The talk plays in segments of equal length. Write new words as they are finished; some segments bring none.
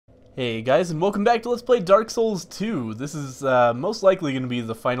Hey guys, and welcome back to Let's Play Dark Souls 2. This is most likely going to be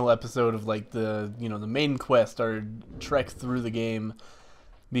the final episode of like the main quest, our trek through the game,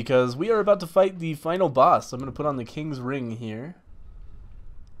 because we are about to fight the final boss. So I'm going to put on the King's Ring here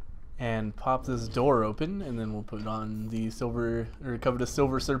and pop this door open, and then we'll put on the covetous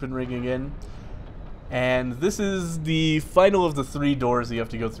silver serpent ring again. And this is the final of the 3 doors you have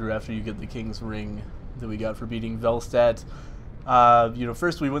to go through after you get the King's Ring that we got for beating Velstadt.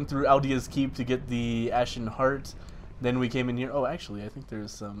 First we went through Aldia's Keep to get the Ashen Heart. Then we came in here. Oh, actually, I think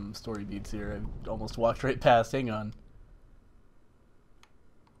there's some story beats here. I almost walked right past. Hang on.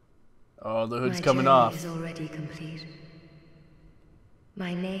 Oh, the hood's coming off. My journey is already complete.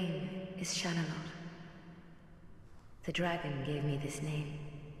 My name is Shanalot. The dragon gave me this name,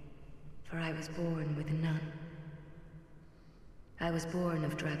 for I was born with none. I was born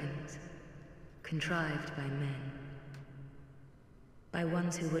of dragons, contrived by men. By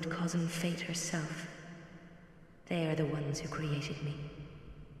ones who would cozen fate herself. They are the ones who created me.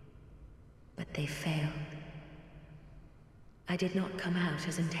 But they failed. I did not come out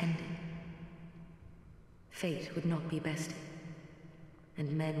as intended. Fate would not be bested, and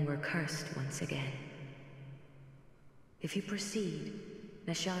men were cursed once again. If you proceed,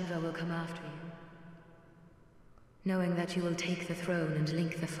 Nashandra will come after you, knowing that you will take the throne and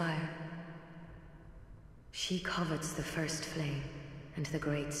link the fire. She covets the first flame and the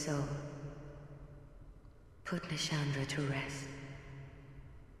great soul. Put Nashandra to rest.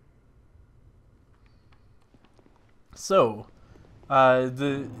 So,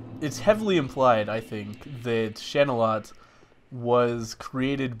 it's heavily implied, I think, that Shanalot was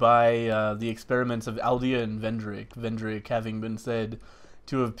created by the experiments of Aldia and Vendrick. Vendrick having been said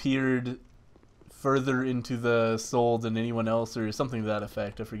to have peered further into the soul than anyone else, or something to that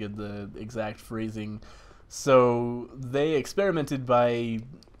effect. I forget the exact phrasing. So they experimented by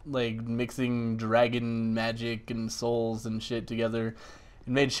like mixing dragon magic and souls and shit together,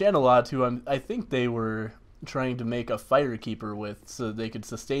 and made Shanalot, who I think they were trying to make a fire keeper with, so they could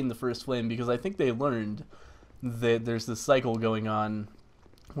sustain the first flame. Because I think they learned that there's this cycle going on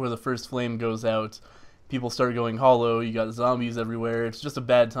where the first flame goes out, people start going hollow. You got zombies everywhere. It's just a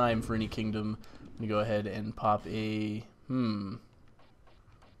bad time for any kingdom. I'm gonna go ahead and pop a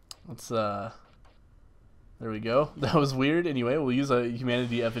let's there we go. That was weird. Anyway, we'll use a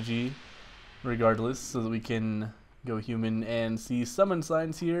humanity effigy regardless so that we can go human and see summon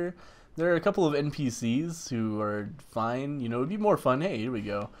signs here. There are a couple of NPCs who are fine. You know, it'd be more fun, hey, here we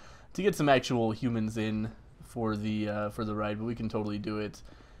go, to get some actual humans in for the ride, but we can totally do it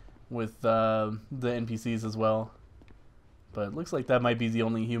with the NPCs as well. But it looks like that might be the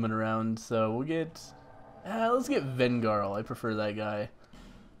only human around, so we'll get let's get Vengarl. I prefer that guy.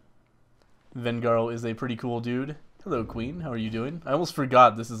 Vengarl is a pretty cool dude. Hello, Queen. How are you doing? I almost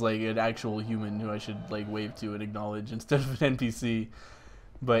forgot this is like an actual human who I should like wave to and acknowledge instead of an NPC.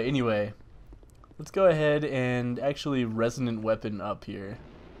 But anyway, let's go ahead and actually resonant weapon up here.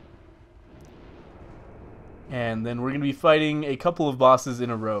 And then we're going to be fighting a couple of bosses in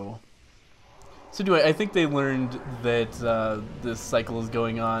a row. So anyway, I think they learned that this cycle is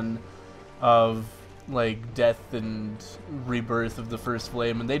going on of like death and rebirth of the first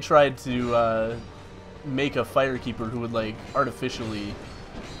flame, and they tried to make a firekeeper who would like artificially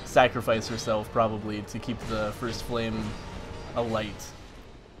sacrifice herself probably to keep the first flame alight,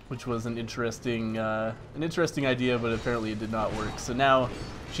 which was an interesting idea, but apparently it did not work. So now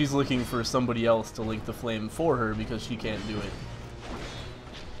she's looking for somebody else to link the flame for her because she can't do it.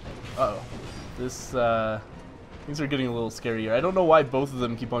 Uh-oh. This things are getting a little scary here. I don't know why both of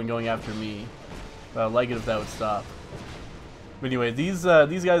them keep on going after me. I'd like it if that would stop. But anyway, these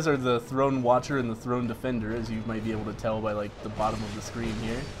guys are the Throne Watcher and the Throne Defender, as you might be able to tell by like the bottom of the screen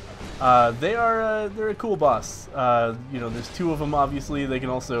here. They're a cool boss. There's 2 of them. Obviously, they can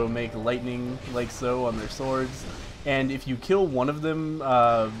also make lightning like so on their swords. And if you kill one of them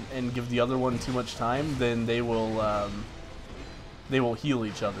and give the other one too much time, then they will heal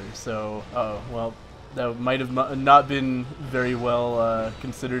each other. So, well. That might have not been very well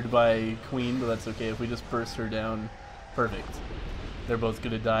considered by Queen, but that's okay. If we just burst her down, perfect. They're both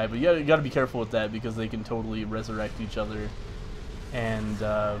gonna die, but yeah, you gotta be careful with that because they can totally resurrect each other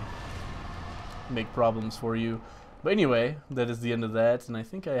and make problems for you. But anyway, that is the end of that, and I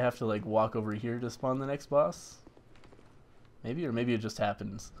think I have to like walk over here to spawn the next boss. Maybe, or maybe it just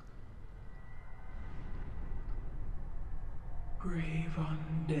happens. Grave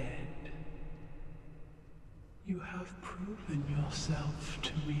undead. You have proven yourself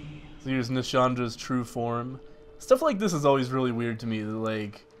to me. So here's Nashandra's true form. Stuff like this is always really weird to me. That,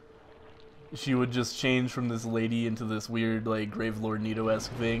 like, she would just change from this lady into this weird, like, Gravelord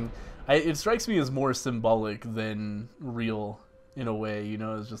Nito-esque thing. It strikes me as more symbolic than real, in a way, you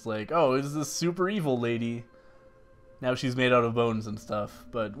know? It's just like, oh, it's this super evil lady. Now she's made out of bones and stuff,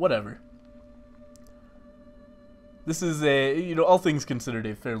 but whatever. This is a, you know, all things considered,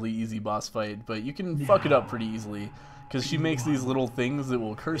 a fairly easy boss fight, but you can fuck it up pretty easily, because she makes these little things that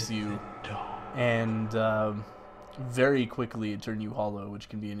will curse you, and very quickly turn you hollow, which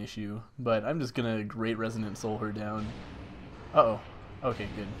can be an issue. But I'm just gonna Great Resonant Soul her down. Uh-oh. Okay,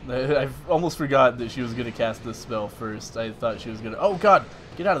 good. I almost forgot that she was gonna cast this spell first. I thought she was gonna... Oh, God!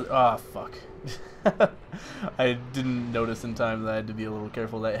 Get out of the... Ah, fuck. I didn't notice in time that I had to be a little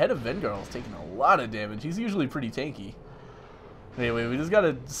careful. That Head of Vengarl is taking a lot of damage. He's usually pretty tanky. Anyway, we just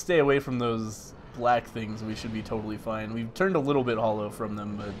gotta stay away from those black things. We should be totally fine. We've turned a little bit hollow from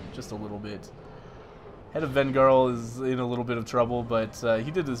them, but just a little bit. Head of Vengarl is in a little bit of trouble, but he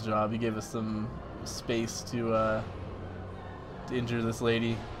did his job. He gave us some space to injure this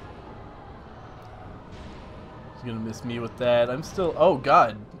lady. She's gonna miss me with that. I'm still... Oh,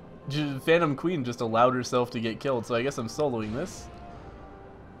 God! Phantom Queen just allowed herself to get killed, so I guess I'm soloing this.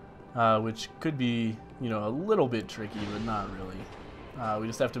 Which could be, you know, a little bit tricky, but not really. We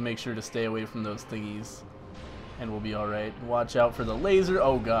just have to make sure to stay away from those thingies, and we'll be alright. Watch out for the laser.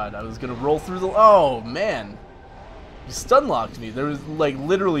 Oh, God, I was gonna roll through the... Oh, man! You stun-locked me. There was, like,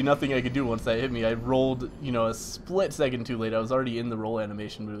 literally nothing I could do once that hit me. I rolled, you know, a split second too late. I was already in the roll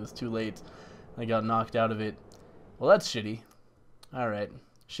animation, but it was too late. I got knocked out of it. Well, that's shitty. Alright.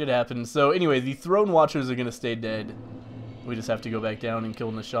 Shit happens. So anyway, the Throne Watchers are gonna stay dead. We just have to go back down and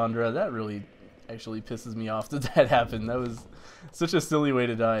kill Nashandra. That really actually pisses me off that that happened. That was such a silly way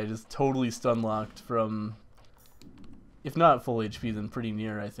to die. Just totally stun-locked from, if not full HP, then pretty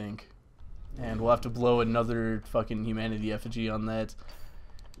near, I think. And we'll have to blow another fucking humanity effigy on that.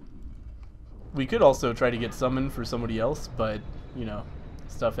 We could also try to get summoned for somebody else, but, you know,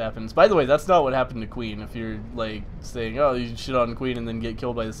 stuff happens. By the way, that's not what happened to Queen. If you're, like, saying, oh, you shit on Queen and then get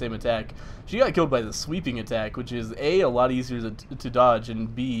killed by the same attack. She got killed by the sweeping attack, which is A, a lot easier to dodge,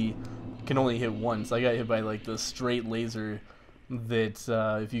 and B, can only hit once. I got hit by, like, the straight laser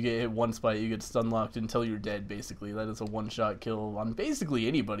that, if you get hit once by it, you get stun-locked until you're dead, basically. That is a one-shot kill on basically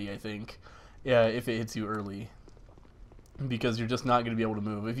anybody, I think, if it hits you early. Because you're just not going to be able to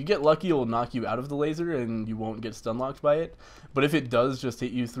move. If you get lucky, it'll knock you out of the laser and you won't get stun-locked by it. But if it does just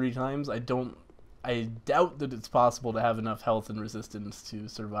hit you 3 times, I doubt that it's possible to have enough health and resistance to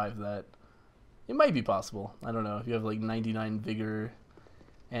survive that. It might be possible. I don't know. If you have like 99 vigor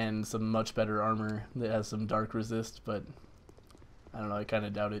and some much better armor that has some dark resist, but I don't know. I kind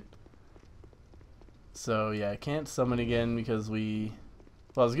of doubt it. So yeah, I can't summon again because we...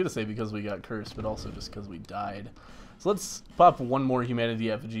 Well, I was going to say because we got cursed, but also just because we died. So let's pop one more humanity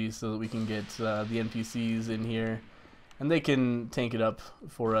effigy so that we can get the NPCs in here. And they can tank it up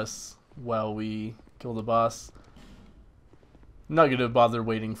for us while we kill the boss. I'm not going to bother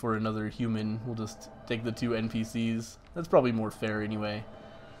waiting for another human. We'll just take the 2 NPCs. That's probably more fair anyway.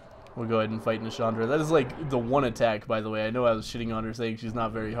 We'll go ahead and fight Nashandra. That is like the one attack, by the way. I know I was shitting on her saying she's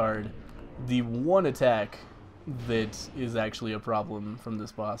not very hard. The one attack that is actually a problem from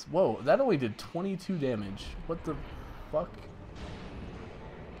this boss. Whoa, that only did 22 damage. What the fuck?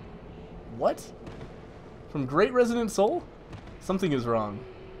 What? From Great Resonant Soul? Something is wrong.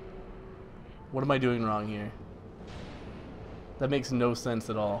 What am I doing wrong here? That makes no sense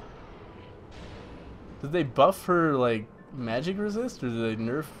at all. Did they buff her, like, magic resist? Or did they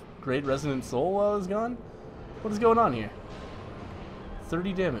nerf Great Resonant Soul while I was gone? What is going on here?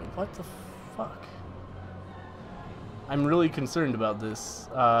 30 damage. What the fuck? I'm really concerned about this.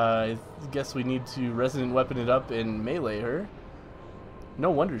 I guess we need to Resonant Weapon it up and melee her. No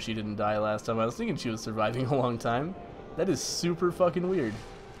wonder she didn't die last time. I was thinking she was surviving a long time. That is super fucking weird.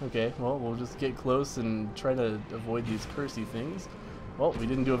 Okay, well, we'll just get close and try to avoid these cursey things. Well, we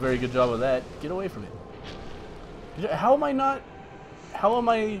didn't do a very good job of that. Get away from it. How am I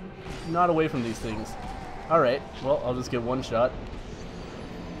not away from these things? Alright, well, I'll just get one shot.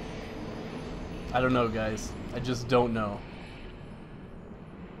 I don't know, guys. I just don't know.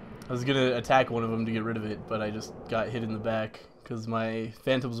 I was gonna attack one of them to get rid of it, but I just got hit in the back because my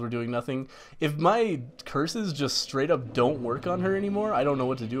phantoms were doing nothing. If my curses just straight up don't work on her anymore, I don't know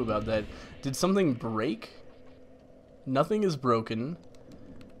what to do about that. Did something break? Nothing is broken.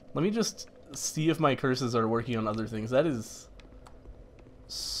 Let me just see if my curses are working on other things. That is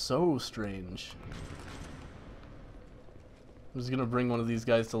so strange. I'm just gonna bring one of these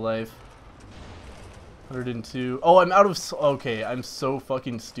guys to life. 102. Oh, I'm out of... Okay, I'm so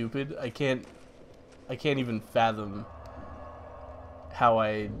fucking stupid. I can't even fathom how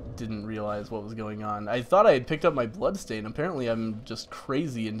I didn't realize what was going on. I thought I had picked up my bloodstain. Apparently I'm just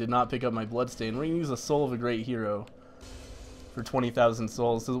crazy and did not pick up my bloodstain. We're going to use a Soul of a Great Hero for 20,000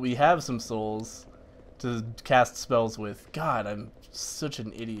 souls so that we have some souls to cast spells with. God, I'm such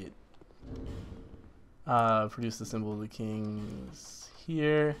an idiot. Produce the symbol of the kings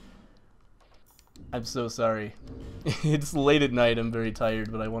here. I'm so sorry. It's late at night, I'm very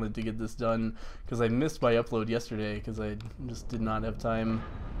tired, but I wanted to get this done because I missed my upload yesterday because I just did not have time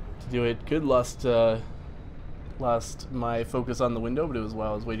to do it. Good, lost my focus on the window, but it was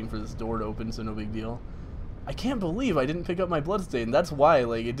while I was waiting for this door to open, so no big deal. I can't believe I didn't pick up my bloodstain. That's why,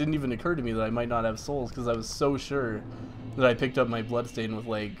 like, it didn't even occur to me that I might not have souls, because I was so sure that I picked up my bloodstain with,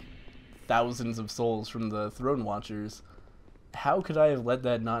 like, thousands of souls from the Throne Watchers. How could I have let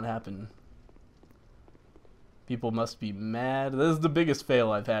that not happen? People must be mad. This is the biggest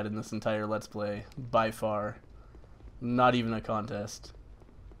fail I've had in this entire Let's Play, by far. Not even a contest.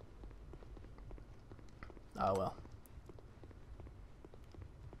 Ah, well.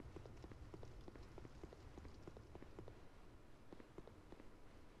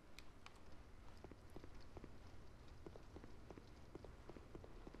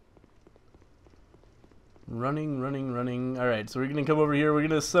 Running. Alright, so we're going to come over here. We're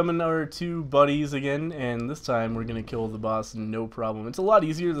going to summon our two buddies again, and this time we're going to kill the boss no problem. It's a lot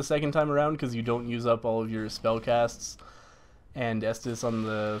easier the second time around because you don't use up all of your spell casts and Estus on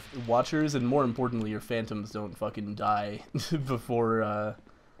the Watchers, and more importantly, your Phantoms don't fucking die before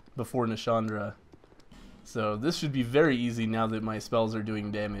Nishandra. So this should be very easy now that my spells are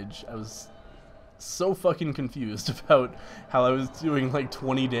doing damage. I was so fucking confused about how I was doing like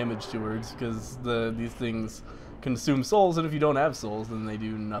 20 damage to her because these things consume souls, and if you don't have souls then they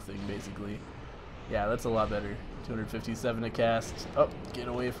do nothing basically. Yeah, that's a lot better. 257 a cast. Oh, get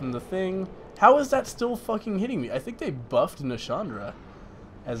away from the thing. How is that still fucking hitting me? I think they buffed Nishandra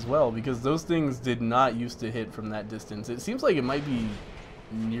as well because those things did not used to hit from that distance. It seems like it might be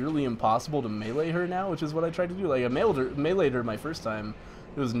nearly impossible to melee her now, which is what I tried to do. Like I meleeed her my first time.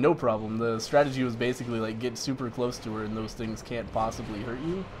 It was no problem. The strategy was basically like get super close to her and those things can't possibly hurt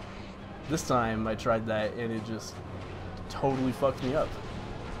you. This time I tried that and it just totally fucked me up.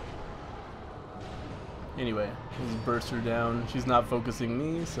 Anyway, just burst her down. She's not focusing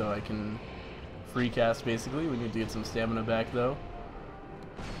me, so I can free cast basically. We need to get some stamina back though.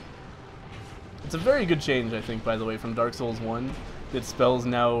 It's a very good change, I think, by the way, from Dark Souls 1. That spells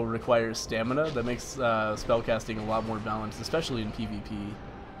now require stamina. That makes spellcasting a lot more balanced, especially in PvP.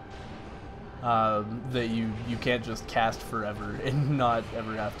 That you can't just cast forever and not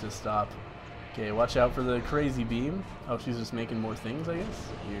ever have to stop. Okay, watch out for the crazy beam. Oh, she's just making more things, I guess?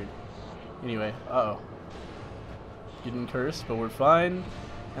 Weird. Anyway, uh-oh. Getting cursed, but we're fine.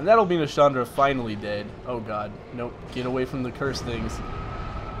 And that'll be Nishandra finally dead. Oh god. Nope. Get away from the curse things.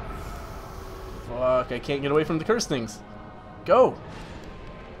 Fuck, I can't get away from the curse things. Go!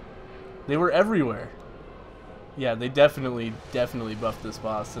 They were everywhere. Yeah, they definitely buffed this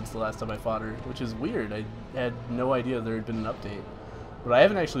boss since the last time I fought her, which is weird. I had no idea there had been an update. But I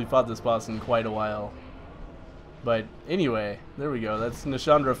haven't actually fought this boss in quite a while. But anyway, there we go. That's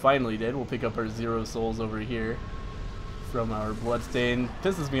Nishandra finally dead. We'll pick up our 0 souls over here from our bloodstain.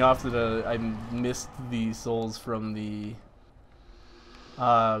 Pisses me off that I missed the souls from the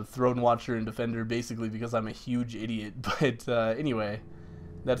Throne Watcher and Defender basically because I'm a huge idiot. But anyway,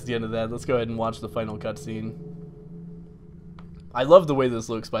 that's the end of that. Let's go ahead and watch the final cutscene. I love the way this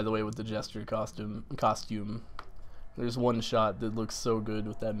looks, by the way, with the Jester costume. There's one shot that looks so good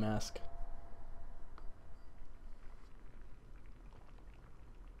with that mask.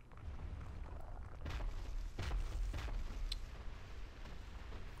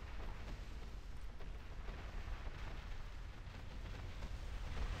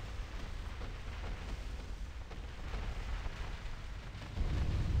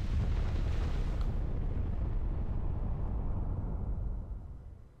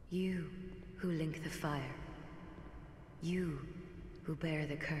 You who link the fire. You who bear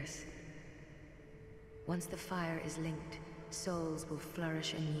the curse. Once the fire is linked, souls will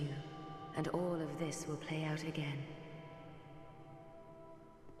flourish anew, and all of this will play out again.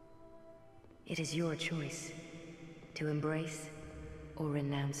 It is your choice to embrace or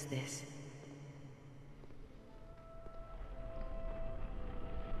renounce this.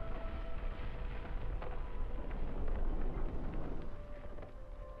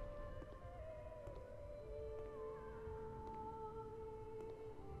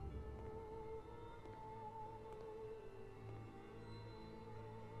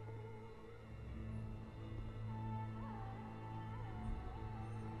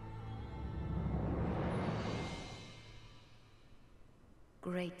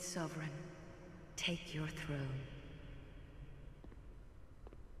 Great Sovereign, take your throne.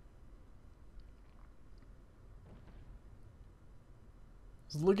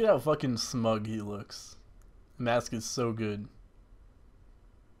 Just look at how fucking smug he looks. The mask is so good.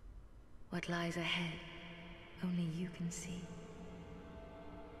 What lies ahead, only you can see.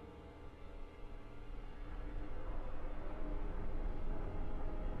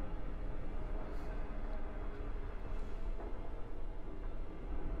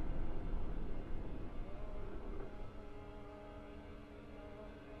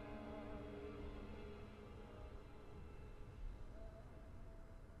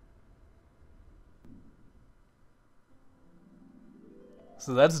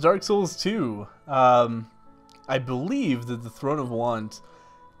 So that's Dark Souls 2. I believe that the Throne of Want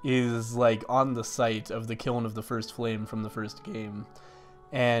is like on the site of the Kiln of the First Flame from the first game.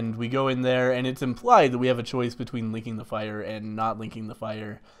 And we go in there and it's implied that we have a choice between linking the fire and not linking the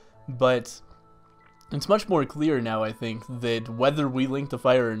fire. But it's much more clear now, I think, that whether we link the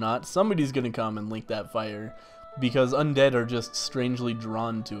fire or not, somebody's going to come and link that fire. Because undead are just strangely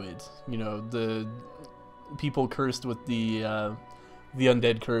drawn to it. You know, the people cursed with the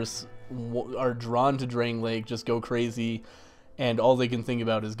undead curse are drawn to Drain Lake, just go crazy, and all they can think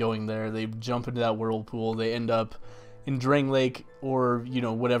about is going there. They jump into that whirlpool, they end up in Drain Lake, or, you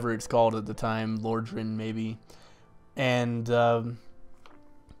know, whatever it's called at the time, Lordran maybe, and,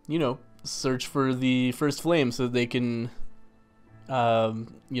 you know, search for the First Flame so that they can,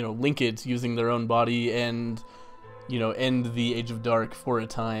 you know, link it using their own body and, you know, end the Age of Dark for a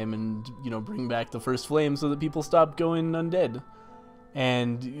time and, you know, bring back the First Flame so that people stop going undead.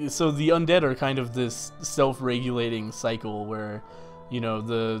 And so the undead are kind of this self-regulating cycle where, you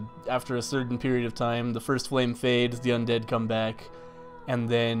know, after a certain period of time, the First Flame fades, the undead come back, and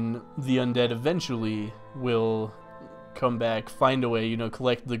then the undead eventually will come back, find a way, you know,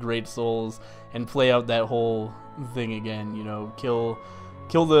 collect the great souls, and play out that whole thing again, you know, kill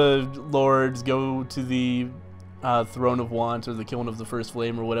the lords, go to the Throne of Want, or the Kiln of the First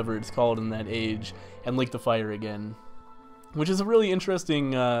Flame, or whatever it's called in that age, and link the fire again. Which is a really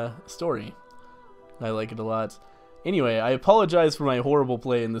interesting story. I like it a lot. Anyway, I apologize for my horrible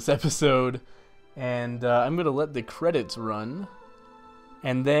play in this episode, and I'm going to let the credits run,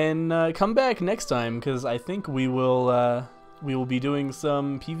 and then come back next time, because I think we will be doing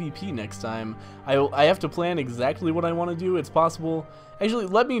some PvP next time. I have to plan exactly what I want to do. It's possible. Actually,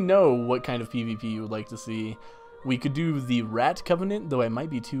 let me know what kind of PvP you would like to see. We could do the Rat Covenant, though I might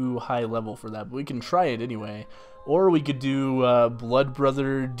be too high level for that, but we can try it anyway. Or we could do Blood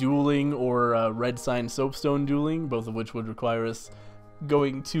Brother dueling or Red Sign Soapstone dueling, both of which would require us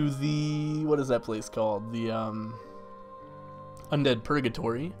going to the, what is that place called? The Undead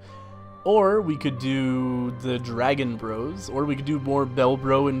Purgatory. Or we could do the Dragon Bros, or we could do more Bell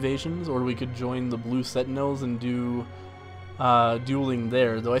Bro invasions, or we could join the Blue Sentinels and do dueling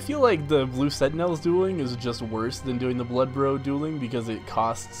there. Though I feel like the Blue Sentinels dueling is just worse than doing the Blood Bro dueling because it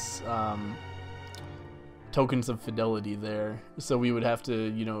costs tokens of fidelity there, so we would have to,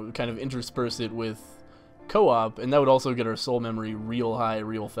 you know, kind of intersperse it with co-op, and that would also get our soul memory real high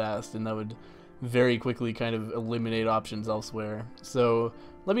real fast, and that would very quickly kind of eliminate options elsewhere. So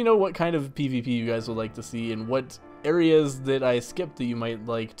let me know what kind of PvP you guys would like to see and what areas that I skipped that you might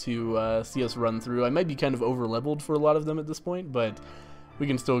like to see us run through. I might be kind of over leveled for a lot of them at this point, but we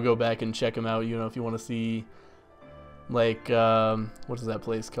can still go back and check them out, you know, if you want to see, like, what is that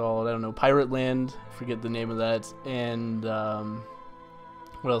place called? I don't know, Pirate Land, forget the name of that, and,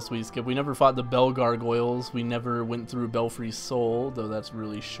 what else we skipped? We never fought the Bell Gargoyles, we never went through Belfry Soul, though that's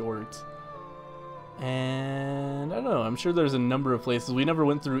really short, and, I don't know, I'm sure there's a number of places. We never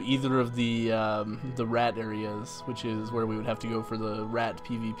went through either of the rat areas, which is where we would have to go for the rat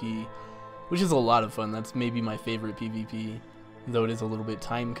PvP, which is a lot of fun. That's maybe my favorite PvP. Though it is a little bit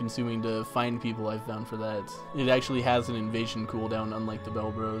time-consuming to find people I've found for that. It actually has an invasion cooldown, unlike the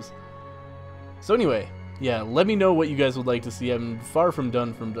Bell Bros. So anyway, yeah, let me know what you guys would like to see. I'm far from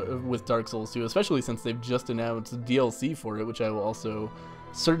done with Dark Souls 2, especially since they've just announced DLC for it, which I will also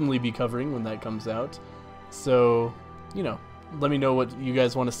certainly be covering when that comes out. So, you know, let me know what you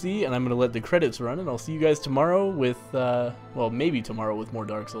guys want to see, and I'm going to let the credits run, and I'll see you guys tomorrow with, well, maybe tomorrow with more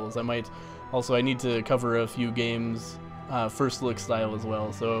Dark Souls. I need to cover a few games first look style as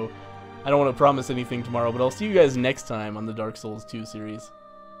well, so I don't want to promise anything tomorrow, but I'll see you guys next time on the Dark Souls 2 series.